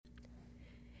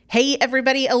Hey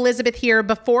everybody, Elizabeth here.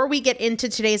 Before we get into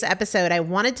today's episode, I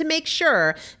wanted to make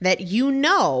sure that you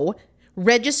know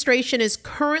registration is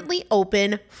currently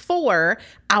open for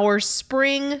our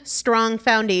Spring Strong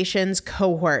Foundations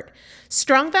cohort.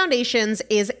 Strong Foundations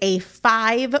is a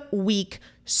 5-week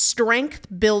strength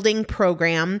building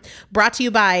program brought to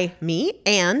you by me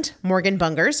and Morgan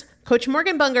Bungers. Coach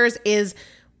Morgan Bungers is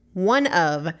one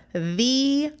of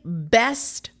the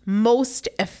best, most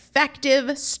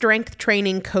effective strength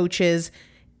training coaches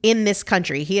in this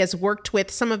country. He has worked with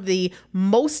some of the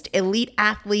most elite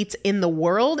athletes in the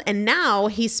world, and now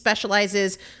he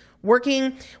specializes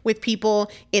working with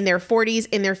people in their 40s,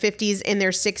 in their 50s, in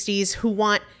their 60s who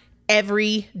want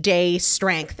everyday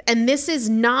strength. And this is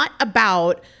not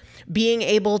about being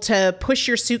able to push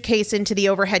your suitcase into the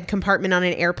overhead compartment on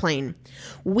an airplane.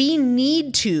 We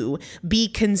need to be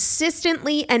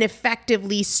consistently and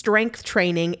effectively strength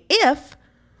training if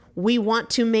we want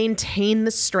to maintain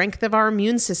the strength of our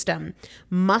immune system.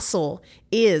 Muscle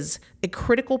is a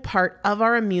critical part of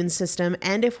our immune system,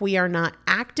 and if we are not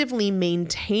actively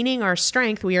maintaining our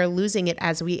strength, we are losing it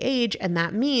as we age, and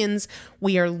that means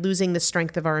we are losing the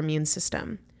strength of our immune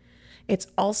system. It's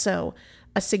also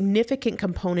a significant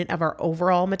component of our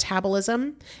overall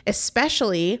metabolism,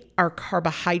 especially our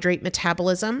carbohydrate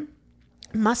metabolism.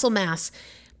 Muscle mass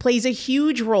plays a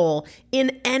huge role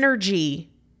in energy,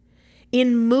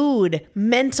 in mood,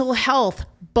 mental health,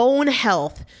 bone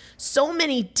health, so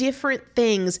many different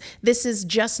things. This is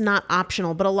just not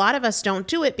optional, but a lot of us don't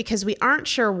do it because we aren't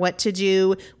sure what to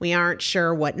do. We aren't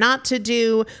sure what not to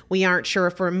do. We aren't sure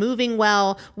if we're moving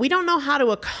well. We don't know how to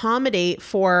accommodate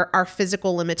for our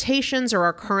physical limitations or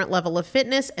our current level of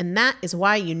fitness, and that is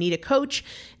why you need a coach,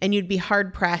 and you'd be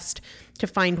hard-pressed to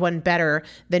find one better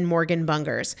than Morgan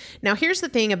Bungers. Now, here's the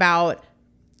thing about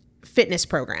fitness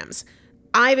programs.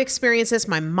 I've experienced this.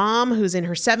 My mom, who's in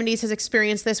her 70s, has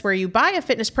experienced this, where you buy a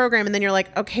fitness program and then you're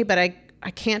like, okay, but I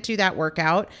can't do that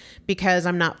workout because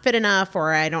I'm not fit enough,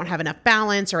 or I don't have enough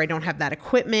balance, or I don't have that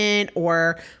equipment,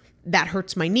 or that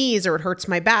hurts my knees, or it hurts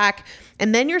my back.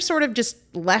 And then you're sort of just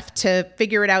left to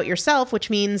figure it out yourself, which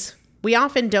means we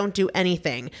often don't do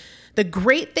anything. The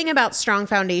great thing about Strong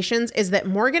Foundations is that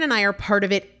Morgan and I are part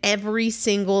of it every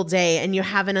single day, and you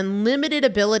have an unlimited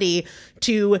ability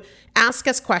to ask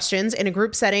us questions in a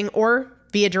group setting or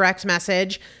via direct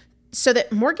message so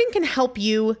that Morgan can help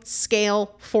you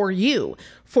scale for you,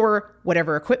 for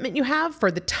whatever equipment you have, for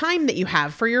the time that you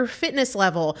have, for your fitness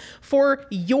level, for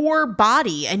your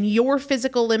body and your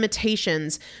physical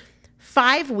limitations.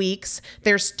 5 weeks,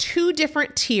 there's 2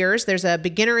 different tiers. There's a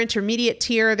beginner intermediate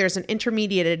tier. There's an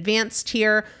intermediate advanced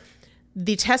tier.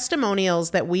 The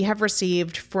testimonials that we have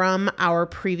received from our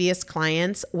previous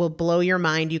clients will blow your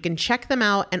mind. You can check them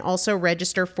out and also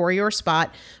register for your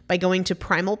spot by going to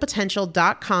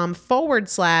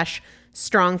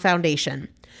primalpotential.com/strong foundation.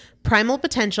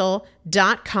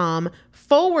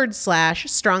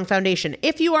 primalpotential.com/strong foundation.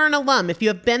 If you are an alum, if you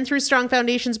have been through Strong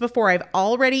Foundations before, I've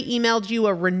already emailed you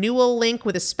a renewal link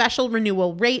with a special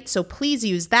renewal rate, so please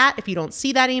use that. If you don't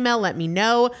see that email, let me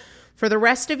know. For the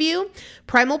rest of you,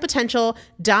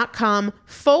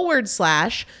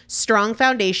 primalpotential.com/strong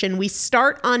foundation. We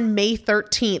start on May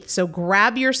 13th, so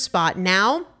grab your spot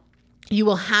now. You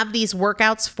will have these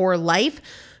workouts for life.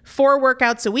 4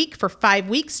 workouts a week for 5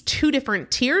 weeks, 2 different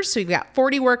tiers. So you've got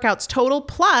 40 workouts total.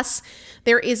 Plus,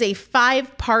 there is a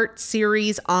 5-part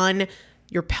series on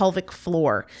your pelvic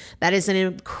floor. That is an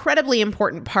incredibly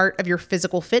important part of your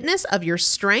physical fitness, of your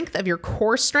strength, of your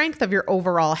core strength, of your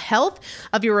overall health,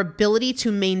 of your ability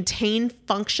to maintain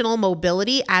functional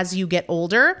mobility as you get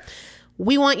older.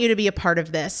 We want you to be a part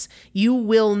of this. You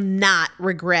will not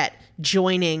regret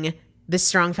joining the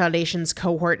Strong Foundations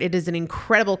cohort. It is an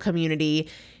incredible community.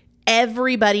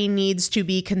 Everybody needs to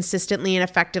be consistently and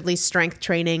effectively strength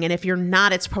training. And if you're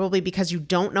not, it's probably because you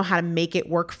don't know how to make it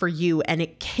work for you. And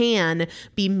it can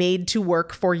be made to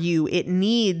work for you. It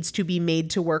needs to be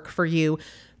made to work for you.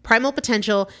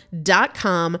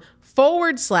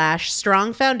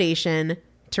 primalpotential.com/strong foundation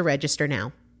to register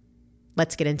now.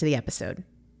 Let's get into the episode.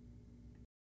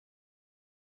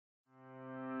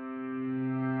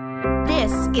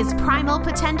 This is Primal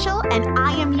Potential, and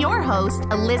I am your host,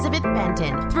 Elizabeth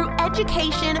Benton. Through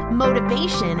education,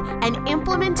 motivation, and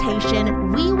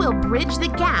implementation, we will bridge the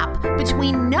gap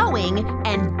between knowing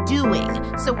and doing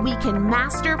so we can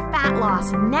master fat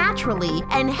loss naturally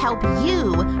and help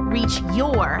you reach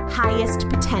your highest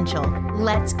potential.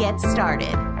 Let's get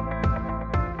started.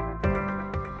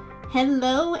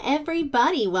 Hello,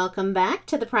 everybody. Welcome back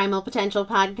to the Primal Potential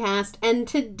Podcast. And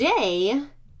today,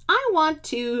 I want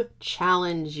to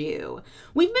challenge you.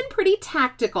 We've been pretty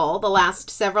tactical the last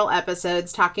several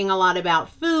episodes, talking a lot about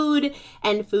food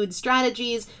and food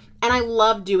strategies, and I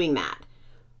love doing that.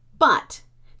 But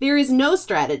there is no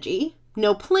strategy,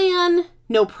 no plan,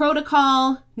 no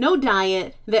protocol, no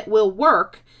diet that will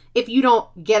work if you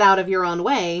don't get out of your own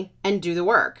way and do the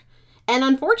work. And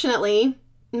unfortunately,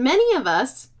 many of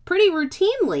us pretty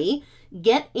routinely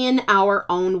get in our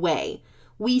own way.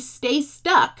 We stay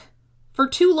stuck for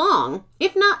too long,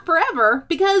 if not forever,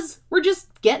 because we're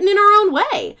just getting in our own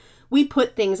way. We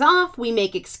put things off, we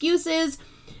make excuses.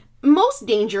 Most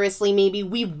dangerously, maybe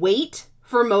we wait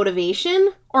for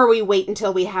motivation, or we wait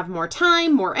until we have more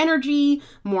time, more energy,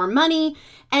 more money,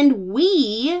 and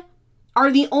we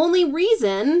are the only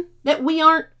reason that we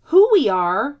aren't who we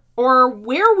are, or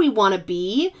where we want to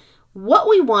be, what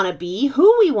we want to be,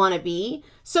 who we want to be.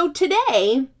 So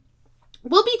today,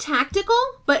 we'll be tactical,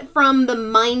 but from the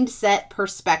mindset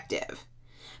perspective.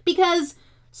 Because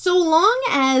so long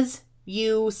as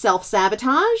you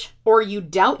self-sabotage, or you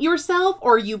doubt yourself,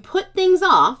 or you put things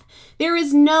off, there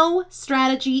is no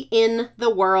strategy in the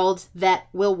world that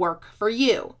will work for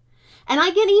you. And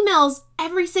I get emails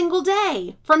every single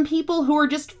day from people who are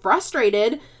just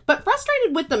frustrated, but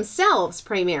frustrated with themselves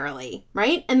primarily,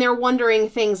 right? And they're wondering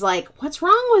things like, what's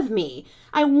wrong with me?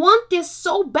 I want this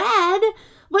so bad,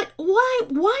 but why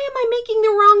am I making the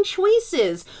wrong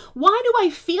choices? Why do I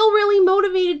feel really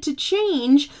motivated to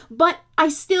change, but I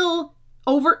still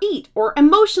overeat or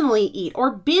emotionally eat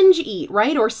or binge eat,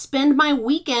 right? Or spend my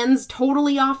weekends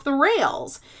totally off the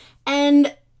rails.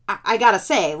 And I gotta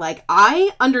say,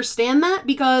 I understand that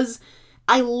because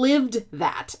I lived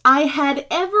that. I had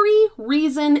every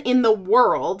reason in the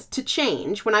world to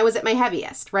change when I was at my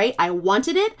heaviest, right? I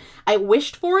wanted it. I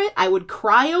wished for it. I would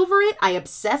cry over it. I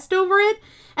obsessed over it.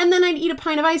 And then I'd eat a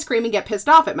pint of ice cream and get pissed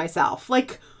off at myself.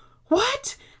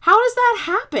 What? How does that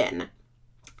happen?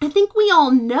 I think we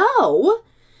all know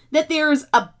that there's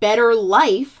a better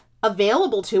life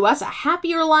available to us, a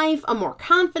happier life, a more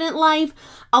confident life,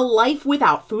 a life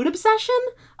without food obsession,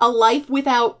 a life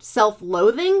without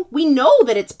self-loathing. We know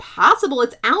that it's possible,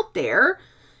 it's out there,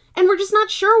 and we're just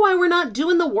not sure why we're not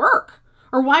doing the work,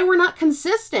 or why we're not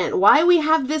consistent, why we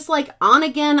have this on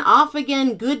again, off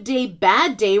again, good day,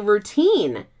 bad day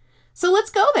routine. So let's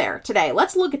go there today.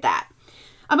 Let's look at that.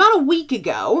 About a week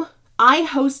ago, I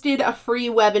hosted a free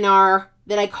webinar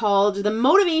that I called the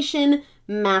Motivation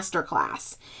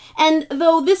Masterclass. And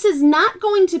though this is not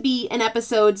going to be an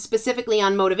episode specifically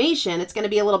on motivation, it's going to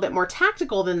be a little bit more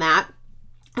tactical than that,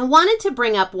 I wanted to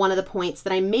bring up one of the points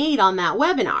that I made on that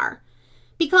webinar,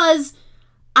 because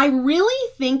I really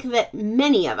think that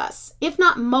many of us, if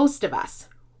not most of us,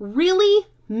 really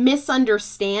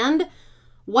misunderstand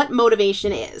what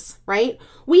motivation is, right?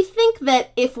 We think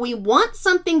that if we want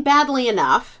something badly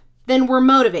enough, then we're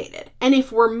motivated. And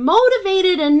if we're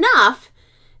motivated enough,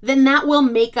 then that will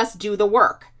make us do the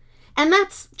work. And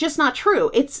that's just not true.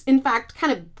 It's, in fact,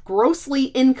 kind of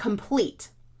grossly incomplete.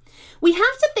 We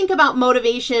have to think about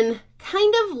motivation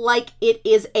kind of like it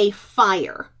is a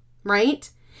fire, right?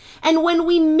 And when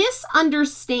we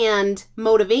misunderstand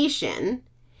motivation,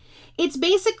 it's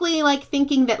basically like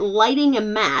thinking that lighting a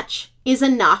match is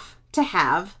enough to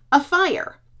have a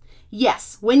fire.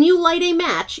 Yes, when you light a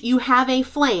match, you have a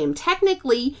flame.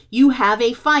 Technically, you have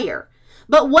a fire.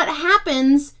 But what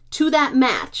happens to that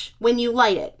match when you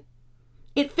light it?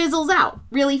 It fizzles out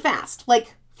really fast,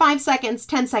 5 seconds,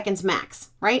 10 seconds max,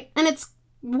 right? And it's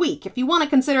weak. If you want to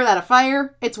consider that a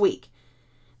fire, it's weak.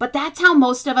 But that's how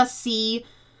most of us see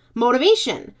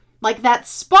motivation. That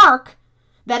spark,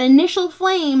 that initial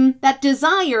flame, that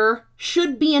desire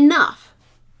should be enough.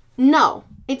 No,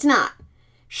 it's not.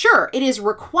 Sure, it is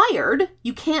required.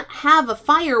 You can't have a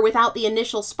fire without the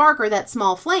initial spark or that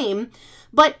small flame,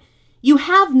 but you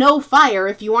have no fire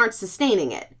if you aren't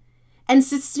sustaining it. And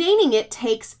sustaining it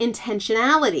takes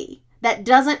intentionality. That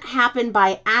doesn't happen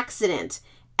by accident.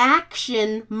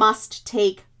 Action must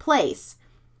take place.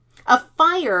 A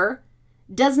fire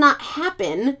does not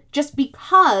happen just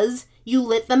because you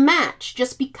lit the match,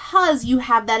 just because you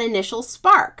have that initial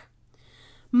spark.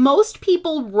 Most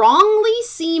people wrongly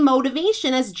see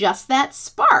motivation as just that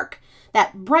spark,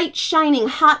 that bright, shining,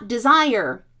 hot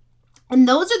desire. And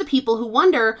those are the people who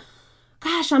wonder,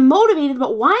 gosh, I'm motivated,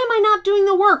 but why am I not doing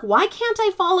the work? Why can't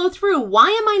I follow through? Why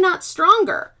am I not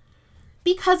stronger?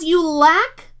 Because you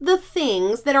lack the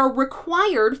things that are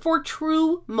required for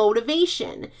true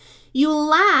motivation. You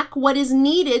lack what is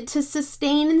needed to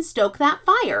sustain and stoke that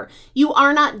fire. You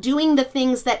are not doing the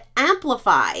things that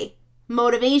amplify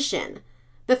motivation,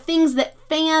 the things that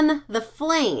fan the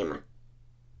flame.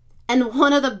 And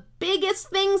one of the biggest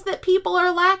things that people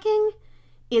are lacking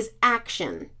is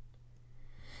action.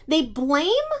 They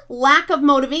blame lack of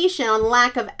motivation on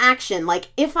lack of action. Like,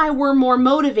 if I were more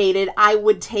motivated, I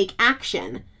would take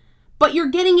action. But you're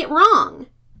getting it wrong.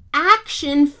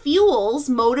 Action fuels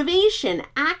motivation.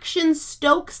 Action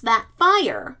stokes that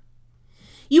fire.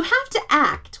 You have to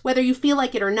act, whether you feel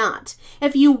like it or not.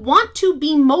 If you want to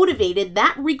be motivated,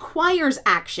 that requires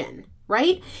action,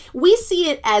 right? We see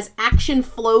it as action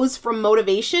flows from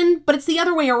motivation, but it's the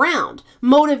other way around.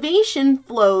 Motivation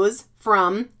flows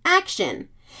from action.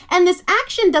 And this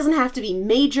action doesn't have to be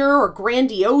major or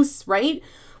grandiose, right?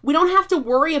 We don't have to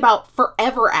worry about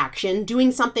forever action,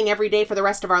 doing something every day for the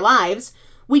rest of our lives.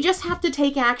 We just have to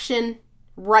take action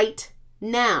right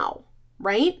now,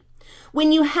 right?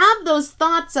 When you have those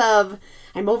thoughts of,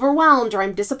 I'm overwhelmed, or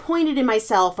I'm disappointed in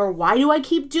myself, or why do I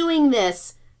keep doing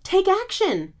this? Take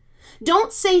action.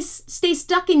 Don't stay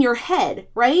stuck in your head,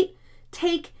 right?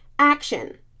 Take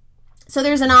action. So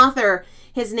there's an author,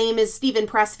 his name is Steven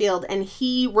Pressfield, and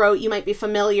he wrote, you might be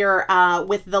familiar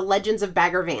with The Legends of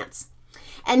Bagger Vance.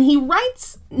 And he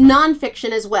writes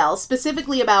nonfiction as well,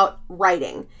 specifically about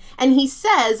writing. And he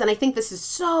says, and I think this is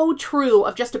so true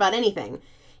of just about anything,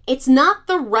 it's not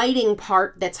the writing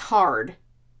part that's hard.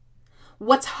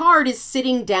 What's hard is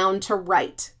sitting down to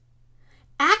write.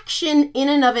 Action in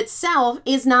and of itself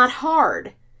is not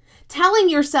hard. Telling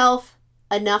yourself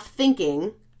enough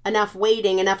thinking, enough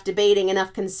waiting, enough debating,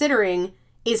 enough considering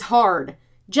is hard.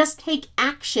 Just take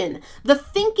action. The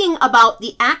thinking about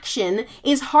the action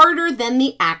is harder than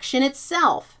the action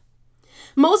itself.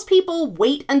 Most people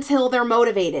wait until they're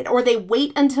motivated, or they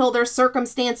wait until their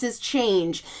circumstances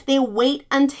change. They wait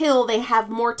until they have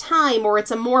more time, or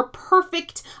it's a more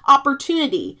perfect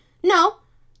opportunity. No,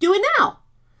 do it now.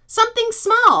 Something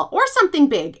small or something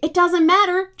big. It doesn't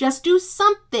matter. Just do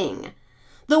something.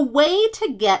 The way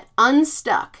to get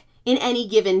unstuck in any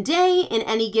given day, in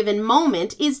any given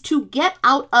moment, is to get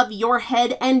out of your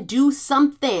head and do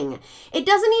something. It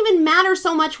doesn't even matter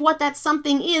so much what that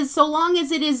something is, so long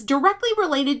as it is directly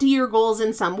related to your goals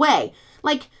in some way.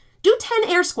 Like, do 10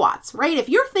 air squats, right? If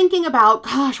you're thinking about,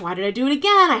 gosh, why did I do it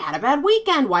again? I had a bad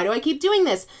weekend. Why do I keep doing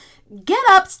this? Get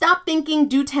up, stop thinking,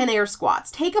 do 10 air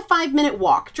squats. Take a 5-minute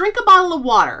walk. Drink a bottle of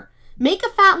water. Make a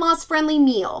fat loss friendly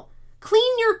meal.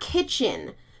 Clean your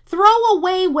kitchen. Throw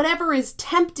away whatever is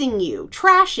tempting you.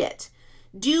 Trash it.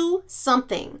 Do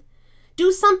something.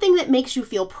 Do something that makes you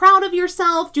feel proud of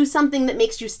yourself. Do something that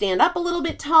makes you stand up a little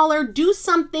bit taller. Do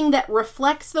something that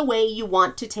reflects the way you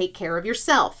want to take care of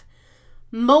yourself.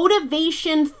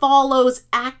 Motivation follows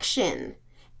action.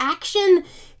 Action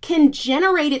can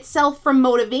generate itself from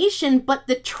motivation, but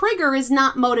the trigger is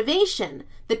not motivation.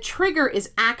 The trigger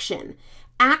is action.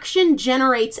 Action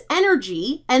generates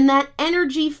energy, and that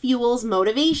energy fuels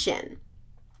motivation,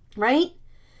 right?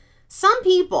 Some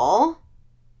people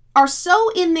are so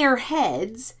in their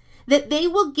heads that they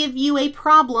will give you a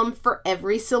problem for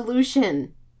every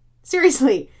solution.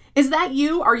 Seriously, is that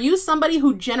you? Are you somebody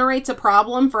who generates a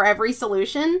problem for every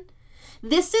solution?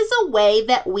 This is a way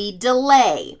that we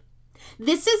delay.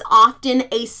 This is often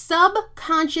a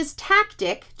subconscious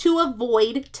tactic to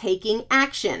avoid taking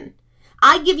action.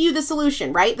 I give you the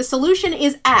solution, right? The solution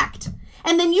is act.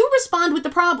 And then you respond with the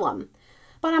problem.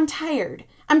 But I'm tired.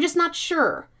 I'm just not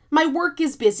sure. My work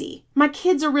is busy. My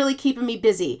kids are really keeping me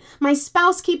busy. My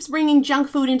spouse keeps bringing junk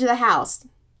food into the house.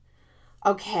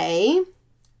 Okay.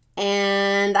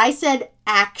 And I said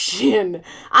action.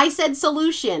 I said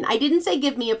solution. I didn't say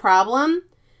give me a problem.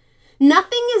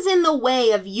 Nothing is in the way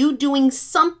of you doing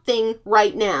something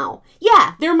right now.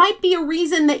 Yeah, there might be a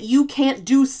reason that you can't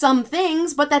do some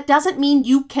things, but that doesn't mean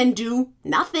you can do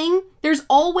nothing. There's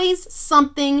always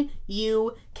something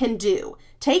you can do.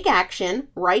 Take action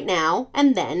right now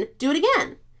and then do it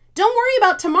again. Don't worry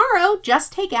about tomorrow,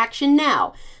 just take action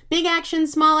now. Big action,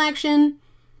 small action,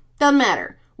 doesn't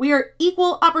matter. We are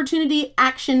equal opportunity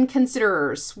action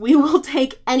considerers. We will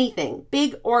take anything,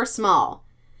 big or small.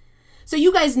 So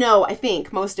you guys know, I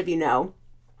think most of you know,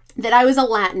 that I was a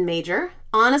Latin major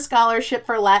on a scholarship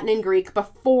for Latin and Greek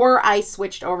before I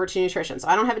switched over to nutrition. So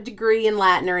I don't have a degree in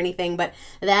Latin or anything, but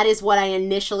that is what I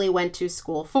initially went to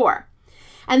school for.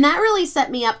 And that really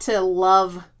set me up to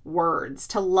love words,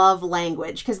 to love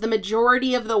language, because the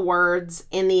majority of the words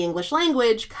in the English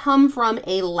language come from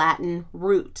a Latin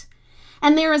root.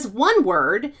 And there is one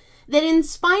word that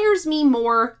inspires me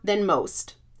more than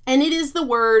most, and it is the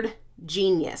word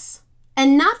genius.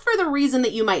 And not for the reason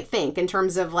that you might think in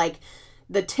terms of like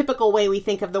the typical way we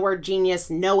think of the word genius,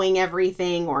 knowing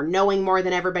everything or knowing more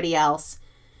than everybody else.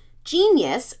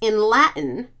 Genius in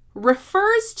Latin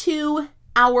refers to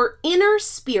our inner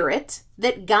spirit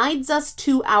that guides us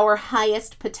to our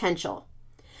highest potential.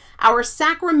 our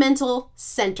sacramental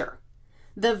center,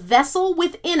 the vessel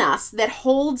within us that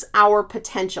holds our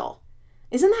potential.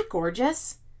 Isn't that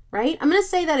gorgeous? Right? I'm going to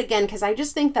say that again because I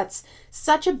just think that's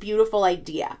such a beautiful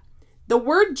idea. The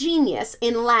word genius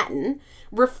in Latin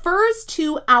refers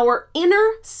to our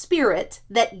inner spirit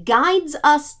that guides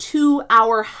us to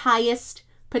our highest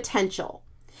potential.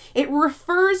 It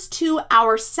refers to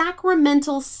our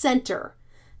sacramental center,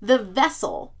 the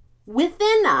vessel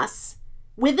within us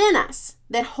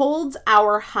that holds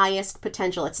our highest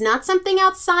potential. It's not something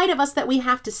outside of us that we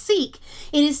have to seek.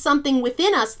 It is something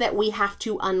within us that we have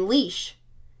to unleash.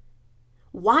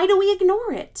 Why do we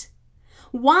ignore it?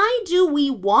 Why do we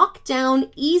walk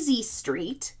down easy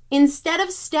street instead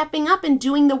of stepping up and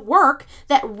doing the work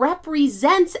that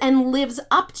represents and lives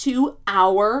up to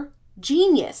our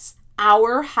genius,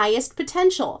 our highest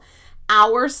potential,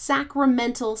 our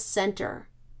sacramental center?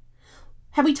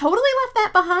 Have we totally left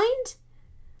that behind?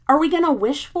 Are we going to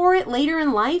wish for it later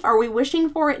in life? Are we wishing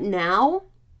for it now?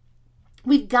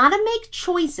 We've got to make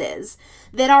choices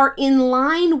that are in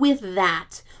line with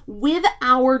that, with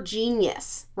our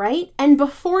genius, right? And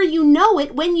before you know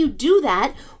it, when you do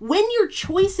that, when your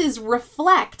choices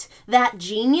reflect that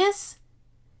genius,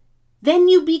 then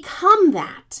you become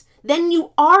that. Then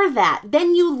you are that.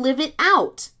 Then you live it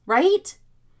out, right?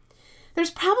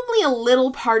 There's probably a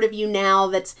little part of you now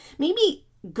that's maybe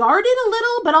guarded a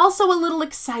little, but also a little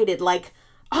excited, like,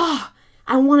 oh,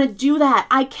 I want to do that.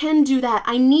 I can do that.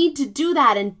 I need to do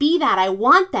that and be that. I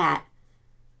want that.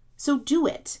 So do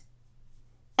it.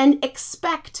 And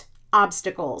expect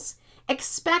obstacles,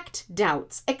 expect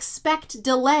doubts, expect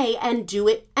delay, and do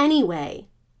it anyway.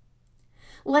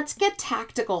 Let's get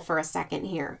tactical for a second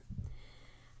here.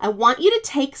 I want you to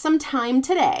take some time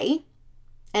today,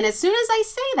 and as soon as I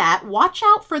say that, watch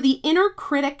out for the inner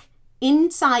critic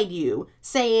inside you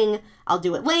saying, I'll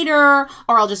do it later,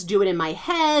 or I'll just do it in my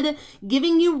head,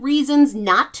 giving you reasons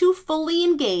not to fully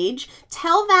engage.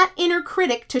 Tell that inner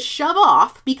critic to shove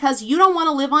off because you don't want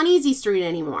to live on Easy Street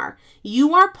anymore.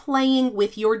 You are playing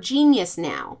with your genius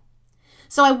now.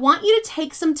 So I want you to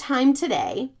take some time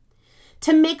today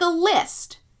to make a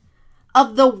list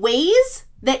of the ways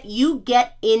that you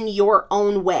get in your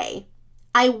own way.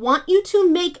 I want you to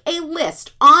make a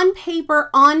list on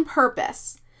paper on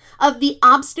purpose of the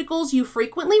obstacles you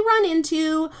frequently run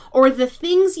into or the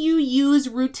things you use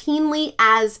routinely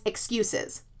as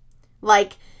excuses.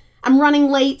 Like, I'm running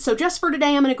late, so just for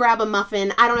today, I'm going to grab a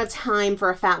muffin. I don't have time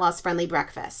for a fat loss friendly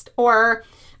breakfast. Or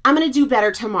I'm going to do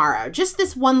better tomorrow. Just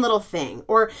this one little thing.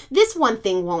 Or this one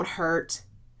thing won't hurt.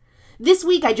 This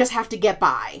week, I just have to get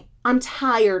by. I'm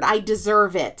tired. I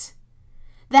deserve it.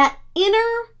 That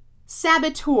inner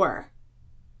saboteur,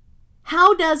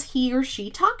 how does he or she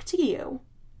talk to you?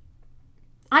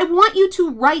 I want you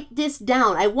to write this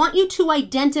down. I want you to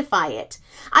identify it.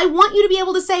 I want you to be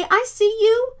able to say, I see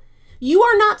you. You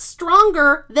are not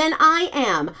stronger than I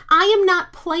am. I am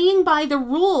not playing by the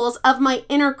rules of my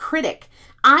inner critic.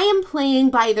 I am playing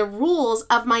by the rules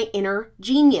of my inner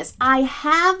genius. I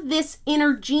have this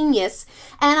inner genius,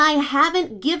 and I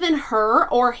haven't given her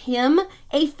or him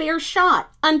a fair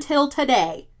shot until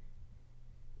today.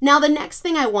 Now, the next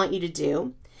thing I want you to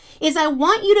do is I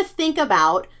want you to think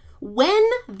about when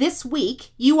this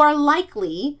week you are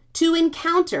likely to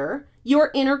encounter your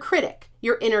inner critic,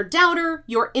 your inner doubter,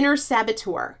 your inner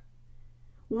saboteur.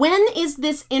 When is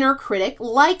this inner critic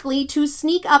likely to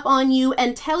sneak up on you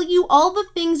and tell you all the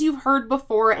things you've heard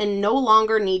before and no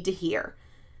longer need to hear?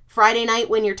 Friday night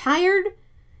when you're tired?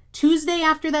 Tuesday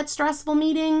after that stressful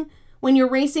meeting? When you're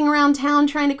racing around town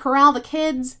trying to corral the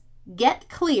kids? Get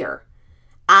clear.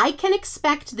 I can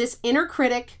expect this inner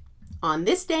critic on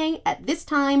this day, at this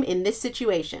time, in this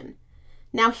situation.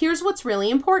 Now, here's what's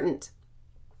really important.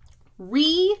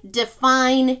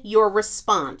 Redefine your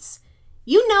response.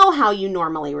 You know how you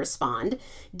normally respond.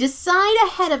 Decide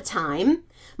ahead of time,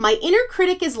 my inner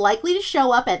critic is likely to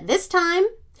show up at this time.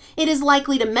 It is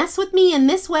likely to mess with me in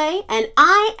this way, and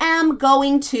I am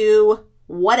going to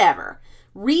whatever.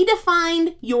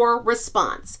 Redefine your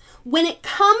response. When it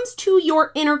comes to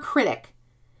your inner critic,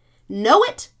 know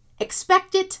it,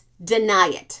 expect it, deny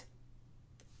it.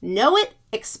 Know it,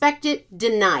 expect it,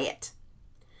 deny it.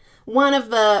 One of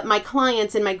my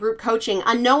clients in my group coaching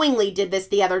unknowingly did this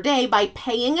the other day by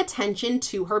paying attention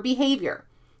to her behavior.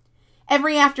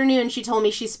 Every afternoon, she told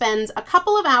me she spends a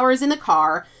couple of hours in the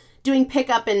car doing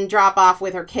pickup and drop off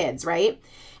with her kids, right?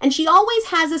 And she always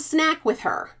has a snack with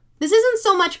her. This isn't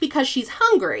so much because she's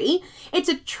hungry. It's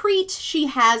a treat she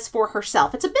has for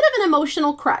herself. It's a bit of an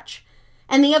emotional crutch.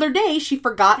 And the other day, she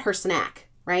forgot her snack,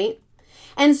 right?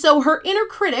 And so her inner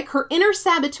critic, her inner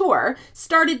saboteur,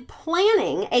 started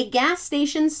planning a gas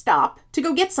station stop to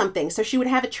go get something so she would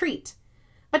have a treat.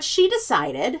 But she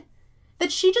decided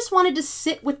that she just wanted to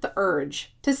sit with the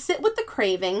urge, to sit with the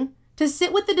craving, to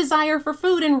sit with the desire for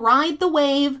food and ride the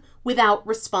wave without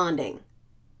responding.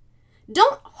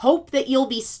 Don't hope that you'll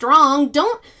be strong.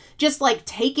 Don't just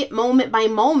take it moment by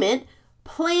moment.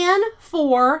 Plan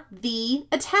for the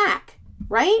attack,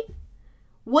 right?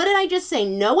 What did I just say?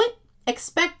 Know it,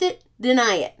 expect it,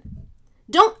 deny it.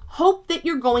 Don't hope that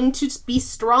you're going to be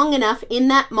strong enough in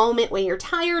that moment when you're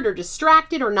tired or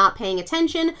distracted or not paying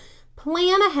attention.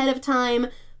 Plan ahead of time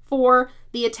for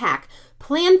the attack.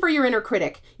 Plan for your inner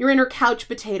critic, your inner couch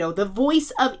potato, the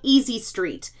voice of Easy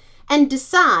Street, and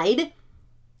decide,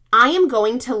 I am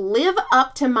going to live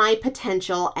up to my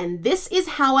potential, and this is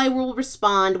how I will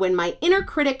respond when my inner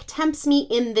critic tempts me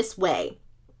in this way.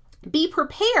 Be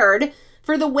prepared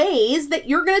for the ways that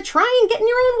you're going to try and get in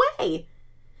your own way.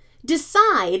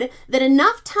 Decide that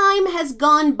enough time has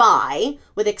gone by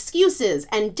with excuses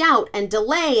and doubt and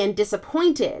delay and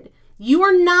disappointed. You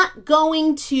are not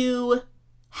going to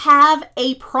have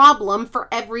a problem for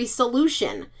every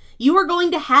solution. You are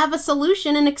going to have a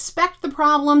solution and expect the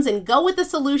problems and go with the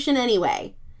solution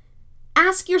anyway.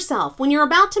 Ask yourself, when you're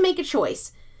about to make a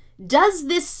choice, does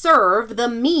this serve the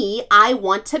me I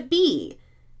want to be?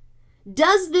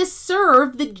 Does this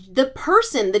serve the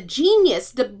person, the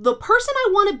genius, the person I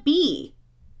want to be?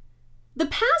 The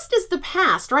past is the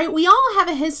past, right? We all have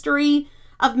a history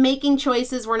of making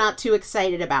choices we're not too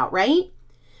excited about, right?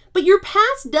 But your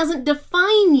past doesn't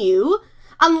define you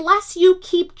unless you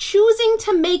keep choosing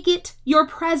to make it your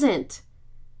present,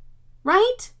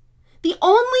 right? The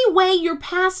only way your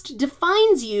past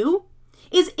defines you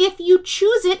is if you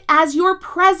choose it as your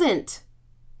present.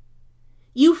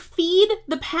 You feed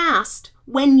the past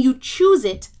when you choose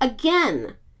it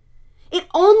again. It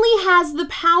only has the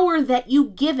power that you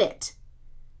give it.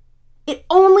 It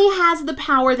only has the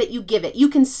power that you give it. You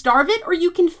can starve it or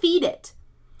you can feed it.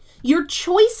 Your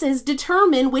choices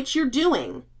determine which you're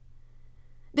doing.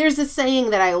 There's a saying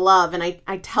that I love, and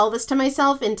I tell this to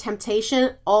myself in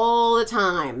temptation all the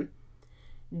time.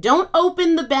 Don't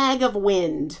open the bag of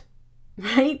wind,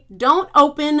 right? Don't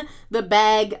open the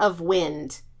bag of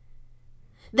wind.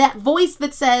 That voice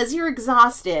that says you're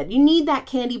exhausted, you need that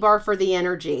candy bar for the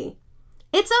energy.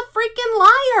 It's a freaking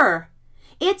liar.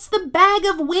 It's the bag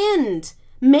of wind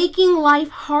making life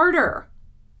harder.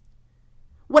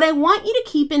 What I want you to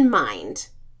keep in mind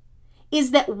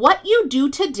is that what you do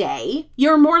today,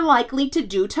 you're more likely to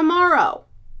do tomorrow.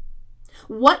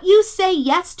 What you say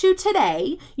yes to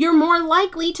today, you're more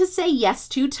likely to say yes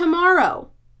to tomorrow.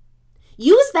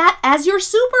 Use that as your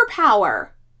superpower.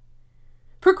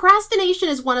 Procrastination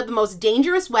is one of the most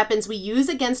dangerous weapons we use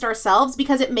against ourselves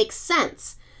because it makes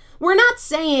sense. We're not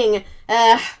saying,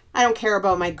 I don't care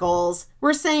about my goals.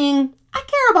 We're saying, I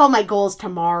care about my goals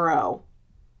tomorrow.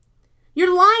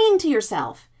 You're lying to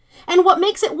yourself. And what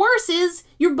makes it worse is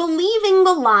you're believing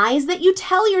the lies that you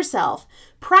tell yourself.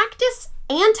 Practice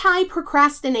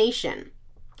anti-procrastination.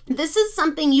 This is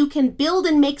something you can build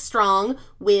and make strong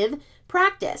with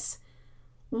practice.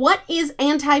 What is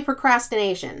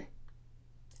anti-procrastination?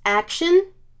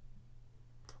 Action.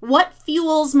 What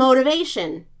fuels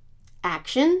motivation?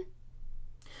 Action.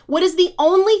 What is the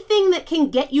only thing that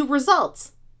can get you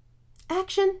results?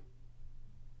 Action.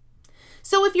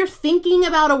 So if you're thinking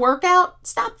about a workout,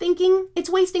 stop thinking. It's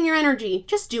wasting your energy.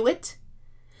 Just do it.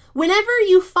 Whenever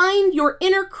you find your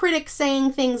inner critic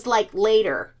saying things like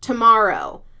later,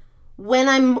 tomorrow, when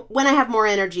I have more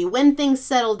energy, when things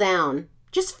settle down,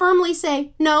 just firmly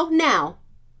say, no, now.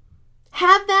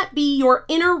 Have that be your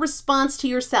inner response to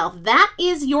yourself. That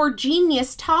is your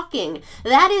genius talking.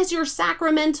 That is your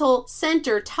sacramental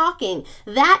center talking.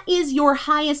 That is your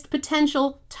highest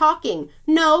potential talking.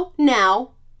 No,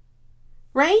 now.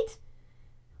 Right?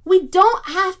 We don't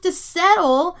have to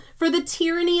settle for the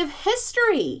tyranny of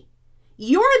history.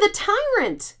 You're the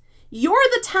tyrant. You're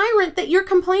the tyrant that you're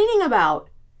complaining about.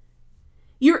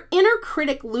 Your inner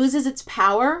critic loses its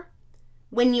power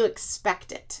when you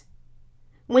expect it.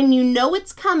 When you know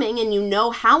it's coming and you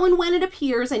know how and when it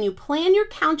appears and you plan your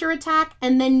counterattack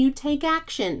and then you take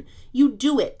action. You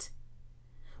do it.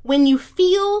 When you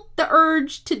feel the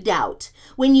urge to doubt,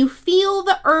 when you feel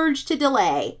the urge to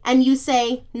delay and you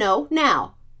say, no,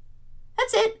 now.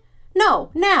 That's it.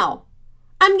 No, now.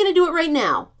 I'm going to do it right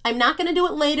now. I'm not going to do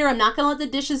it later. I'm not going to let the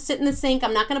dishes sit in the sink.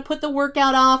 I'm not going to put the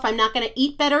workout off. I'm not going to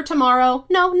eat better tomorrow.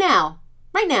 No, now.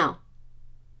 Right now.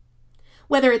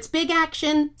 Whether it's big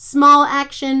action, small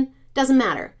action, doesn't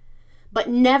matter. But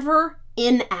never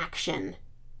inaction.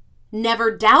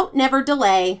 Never doubt, never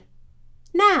delay.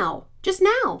 Now. Just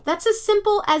now. That's as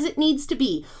simple as it needs to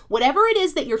be. Whatever it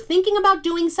is that you're thinking about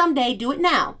doing someday, do it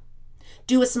now.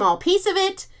 Do a small piece of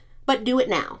it, but do it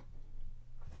now.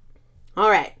 All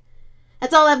right.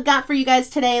 That's all I've got for you guys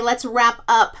today. Let's wrap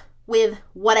up with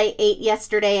what I ate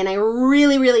yesterday, and I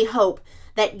really, really hope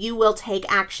that you will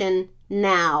take action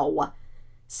now.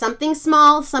 Something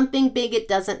small, something big, it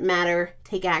doesn't matter.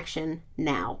 Take action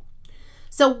now.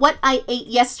 So what I ate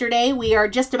yesterday, we are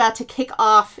just about to kick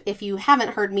off, if you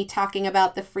haven't heard me talking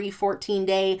about the free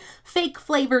 14-day fake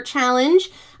flavor challenge.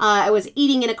 I was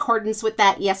eating in accordance with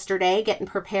that yesterday, getting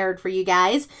prepared for you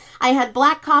guys. I had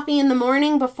black coffee in the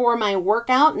morning before my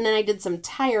workout, and then I did some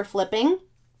tire flipping.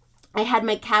 I had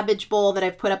my cabbage bowl that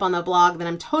I've put up on the blog that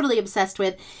I'm totally obsessed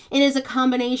with. It is a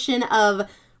combination of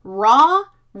raw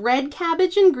red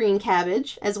cabbage and green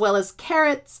cabbage, as well as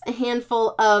carrots, a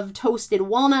handful of toasted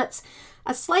walnuts,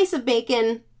 a slice of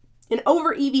bacon, an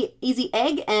over easy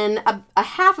egg, and a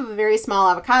half of a very small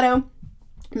avocado.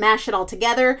 Mash it all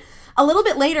together. A little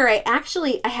bit later, I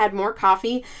had more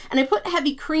coffee, and I put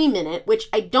heavy cream in it, which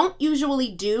I don't usually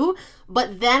do,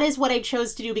 but that is what I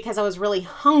chose to do because I was really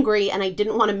hungry and I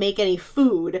didn't want to make any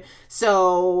food.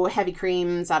 So heavy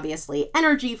cream's obviously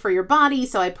energy for your body,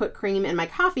 so I put cream in my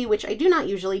coffee, which I do not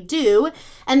usually do.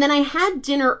 And then I had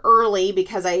dinner early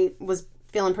because I was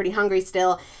feeling pretty hungry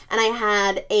still, and I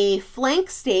had a flank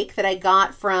steak that I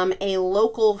got from a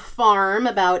local farm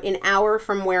about an hour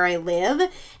from where I live,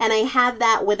 and I had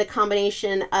that with a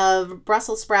combination of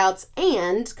Brussels sprouts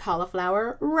and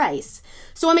cauliflower rice.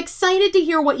 So I'm excited to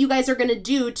hear what you guys are going to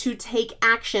do to take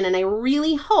action, and I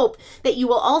really hope that you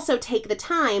will also take the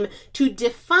time to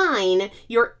define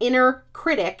your inner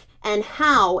critic and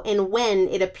how and when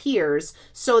it appears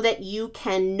so that you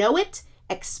can know it,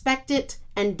 expect it,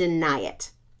 and deny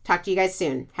it. Talk to you guys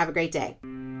soon. Have a great day.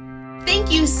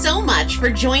 Thank you so much for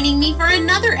joining me for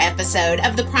another episode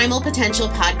of the Primal Potential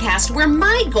Podcast, where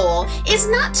my goal is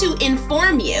not to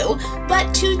inform you,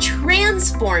 but to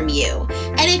transform you.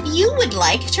 And if you would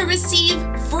like to receive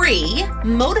free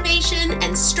motivation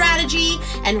and strategy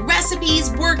and recipes,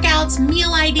 workouts,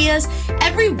 meal ideas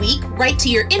every week right to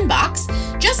your inbox,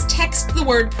 just text the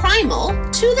word primal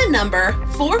to the number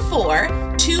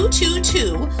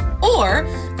 44222 or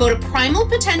go to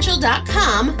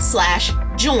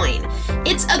primalpotential.com/join.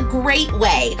 It's a great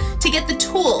way to get the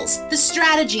tools, the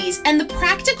strategies, and the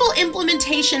practical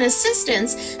implementation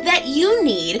assistance that you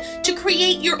need to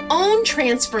create your own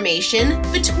transformation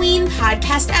between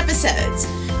podcast episodes.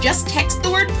 Just text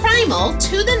the word primal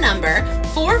to the number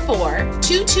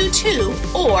 44222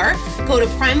 or go to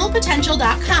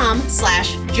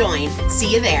primalpotential.com/join.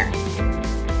 See you there.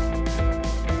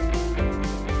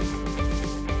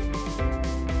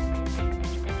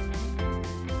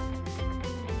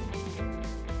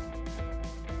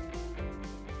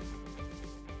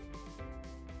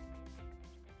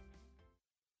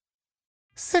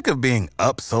 Sick of being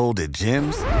upsold at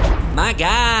gyms? My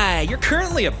guy, you're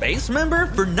currently a base member?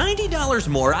 For $90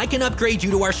 more, I can upgrade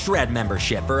you to our Shred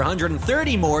membership. For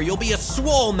 $130 more, you'll be a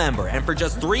Swole member. And for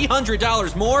just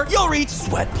 $300 more, you'll reach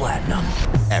Sweat Platinum.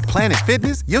 At Planet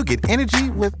Fitness, you'll get energy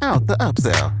without the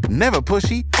upsell. Never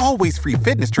pushy, always free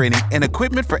fitness training and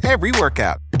equipment for every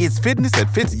workout. It's fitness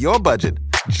that fits your budget.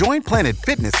 Join Planet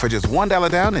Fitness for just $1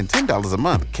 down and $10 a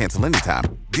month. Cancel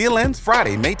anytime. Deal ends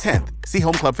Friday, May 10th. See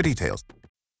Home Club for details.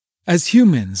 As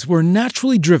humans, we're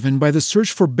naturally driven by the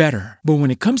search for better. But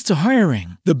when it comes to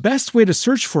hiring, the best way to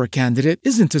search for a candidate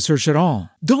isn't to search at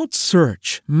all. Don't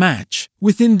search, match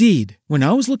with Indeed. When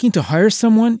I was looking to hire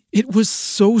someone, it was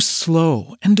so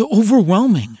slow and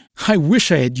overwhelming. I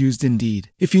wish I had used Indeed.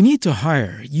 If you need to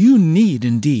hire, you need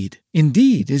Indeed.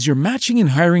 Indeed is your matching and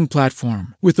hiring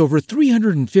platform with over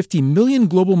 350 million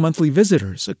global monthly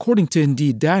visitors, according to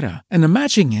Indeed data, and a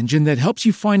matching engine that helps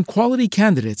you find quality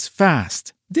candidates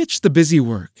fast. Ditch the busy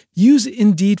work. Use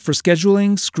Indeed for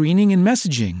scheduling, screening, and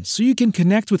messaging so you can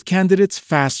connect with candidates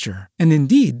faster. And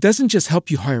Indeed doesn't just help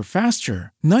you hire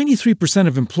faster. 93%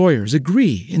 of employers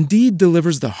agree Indeed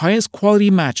delivers the highest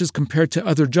quality matches compared to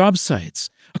other job sites,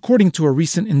 according to a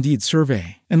recent Indeed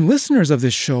survey. And listeners of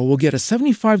this show will get a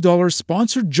 $75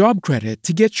 sponsored job credit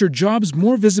to get your jobs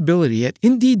more visibility at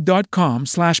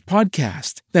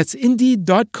Indeed.com/podcast. That's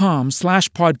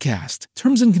Indeed.com/podcast.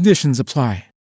 Terms and conditions apply.